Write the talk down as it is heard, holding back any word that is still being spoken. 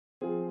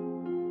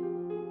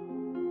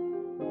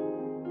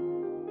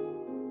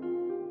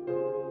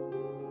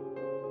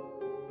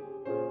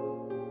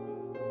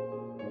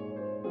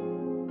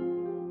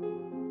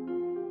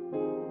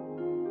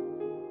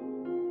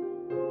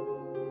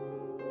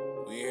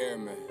hear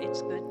me?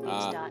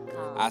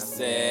 It'sGoodBeats.com. I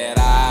said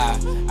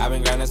I've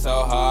been grinding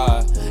so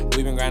hard.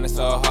 We've been grinding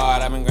so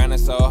hard. I've been grinding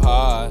so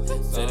hard to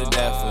the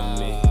death of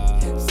me.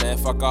 Saying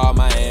fuck all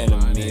my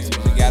enemies.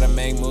 But you gotta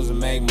make moves and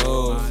make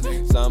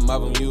moves. Some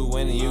of them you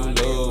win and you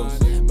lose.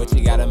 But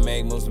you gotta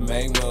make moves and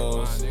make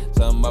moves.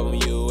 Some of them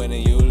you win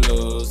and you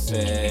lose.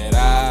 Said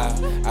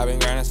I've been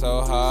grinding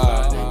so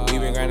hard.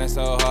 We've been grinding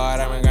so hard.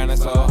 I've been grinding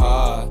so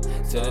hard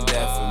to the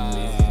death of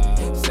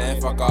me.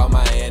 Saying fuck all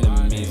my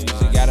enemies.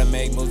 But you gotta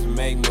make moves and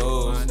make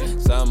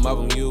moves. Some of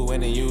them you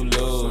win and you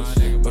lose.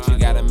 But you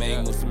gotta make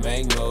moves and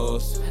make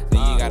moves.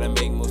 Then you gotta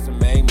make moves and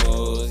make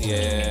moves,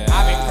 yeah.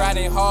 I've been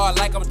grinding hard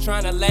like I'm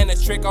trying to land a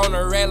trick on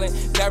the railing.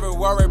 Never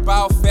worry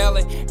about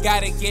failing.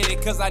 Gotta get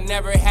it cause I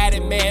never had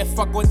it, man.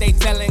 Fuck what they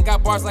telling.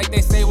 Got bars like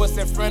they say what's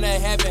in front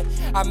of heaven.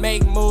 I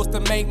make moves to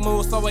make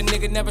moves, so a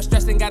nigga never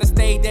stressing. Gotta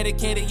stay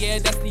dedicated, yeah,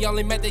 that's the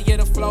only method. Yeah,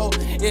 the flow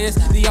is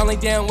the only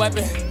damn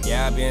weapon.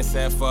 Yeah, I been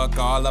said fuck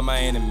all of my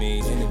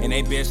enemies, and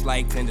they bitch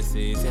like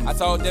tendencies. I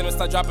told them to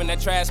start dropping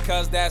that trash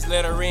cause that's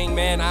littering,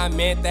 man. I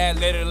meant that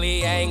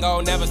literally. I ain't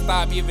gon' never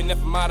stop even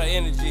if I'm out of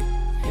energy.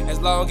 As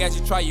long as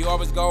you try, you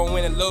always gon'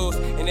 win and lose.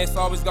 And it's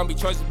always gonna be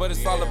choices, but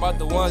it's all about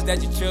the ones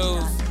that you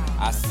choose.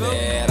 I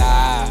said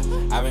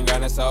I've been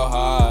grinding so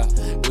hard.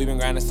 We've been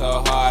grinding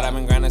so hard. I've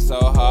been grinding so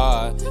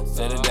hard to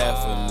the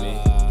death of me.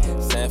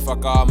 Saying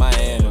fuck all my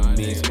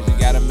enemies. But you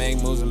gotta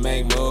make moves and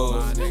make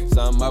moves.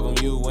 Some of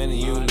them you win and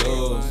you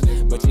lose.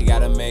 But you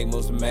gotta make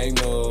moves and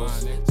make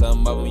moves.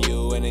 Some of them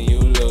you win and you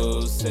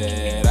lose.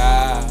 Said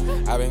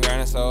I've been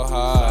grinding so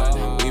hard.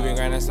 We've been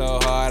grinding so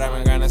hard. I've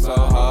been grinding so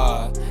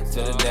hard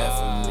to the death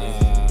of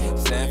me.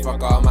 Saying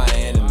fuck all my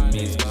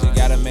enemies. But you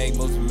gotta make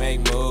moves and make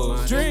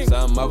moves.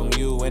 Some of them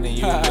you win and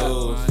you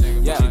lose.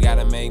 But you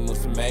gotta make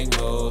moves and make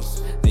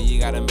moves. Then you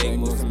gotta make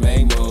moves and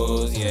make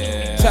moves,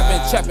 yeah.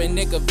 Trappin',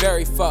 nigga,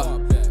 very fuck.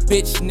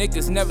 Bitch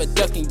niggas never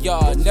ducking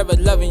y'all, never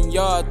loving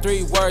y'all.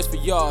 3 words for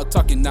y'all,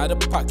 talking out of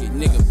pocket.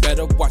 Nigga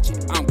better watch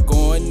it, I'm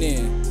going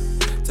in.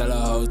 Tell a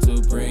hoe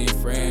to bring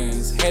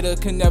friends. Hater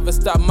can never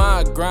stop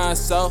my grind,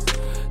 so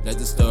let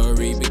the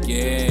story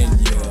begin,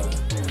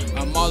 yeah.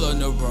 I'm all on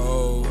the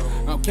road,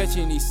 I'm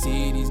catching these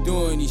cities,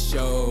 doing these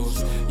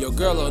shows. Your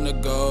girl on the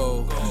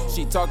go,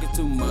 she talking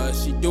too much,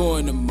 she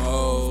doing the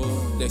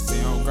most. They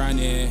say I'm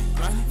grinding,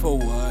 for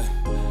what?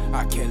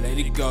 I can't let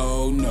it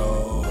go,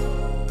 no.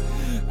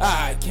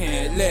 I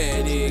can't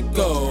let it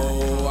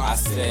go. I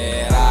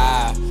said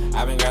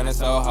I've been grinding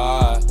so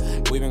hard.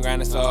 We've been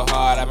grinding so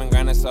hard. I've been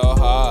grinding so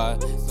hard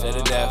to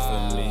the death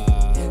of me.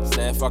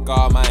 Saying fuck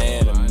all my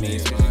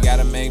enemies. But you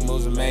gotta make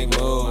moves and make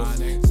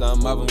moves.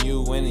 Some of them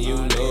you win and you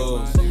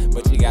lose.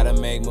 But you gotta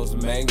make moves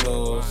and make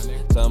moves.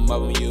 Some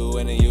of them you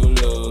win and you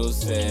lose.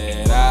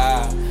 Said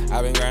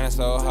I've been grinding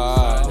so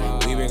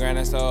hard. We've been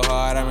grinding so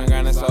hard. I've been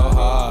grinding so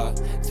hard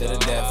to the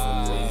death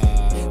of me.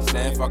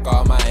 Saying fuck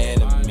all my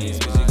enemies.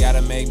 But you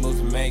gotta make moves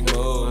and make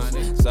moves.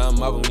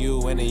 Some of them you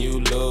win and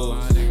you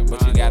lose.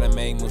 But you gotta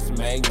make moves and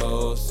make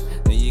moves.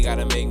 Then you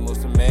gotta make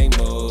moves and make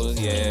moves.